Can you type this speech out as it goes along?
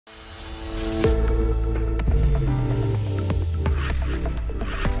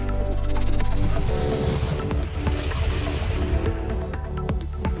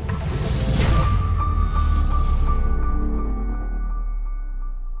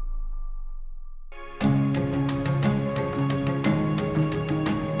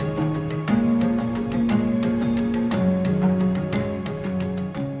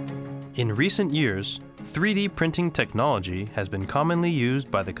recent years, 3D printing technology has been commonly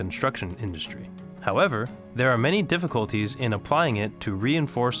used by the construction industry. However, there are many difficulties in applying it to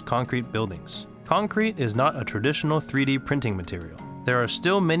reinforced concrete buildings. Concrete is not a traditional 3D printing material. There are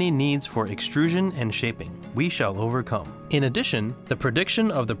still many needs for extrusion and shaping we shall overcome. In addition, the prediction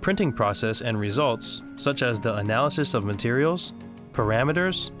of the printing process and results, such as the analysis of materials,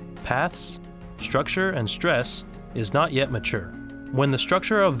 parameters, paths, structure, and stress, is not yet mature. When the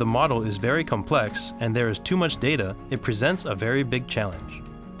structure of the model is very complex and there is too much data, it presents a very big challenge.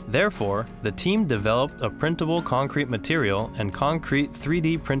 Therefore, the team developed a printable concrete material and concrete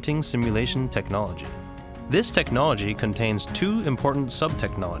 3D printing simulation technology. This technology contains two important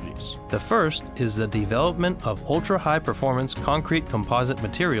sub-technologies. The first is the development of ultra-high performance concrete composite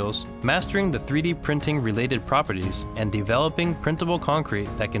materials, mastering the 3D printing related properties, and developing printable concrete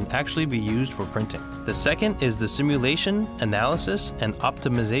that can actually be used for printing. The second is the simulation, analysis, and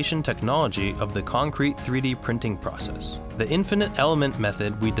optimization technology of the concrete 3D printing process. The infinite element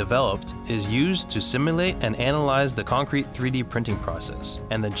method we developed is used to simulate and analyze the concrete 3D printing process,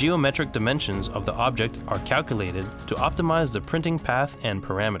 and the geometric dimensions of the object are calculated to optimize the printing path and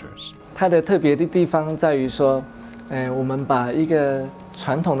parameters. 它的特别的地方在于说，我们把一个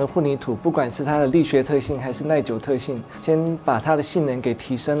传统的混凝土，不管是它的力学特性还是耐久特性，先把它的性能给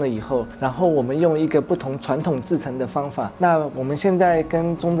提升了以后，然后我们用一个不同传统制成的方法。那我们现在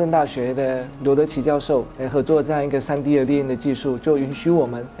跟中正大学的刘德奇教授合作这样一个3D 的列印的技术，就允许我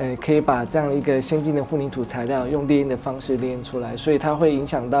们可以把这样一个先进的混凝土材料用列印的方式列印出来，所以它会影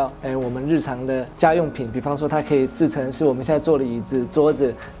响到我们日常的家用品，比方说它可以制成是我们现在坐的椅子、桌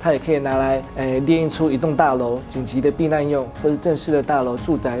子，它也可以拿来列印出一栋大楼紧急的避难用，或是正式的大楼。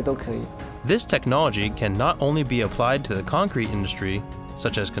 This technology can not only be applied to the concrete industry,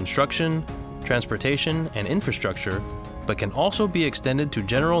 such as construction, transportation, and infrastructure, but can also be extended to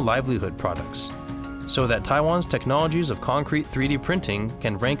general livelihood products, so that Taiwan's technologies of concrete 3D printing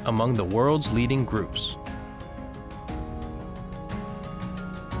can rank among the world's leading groups.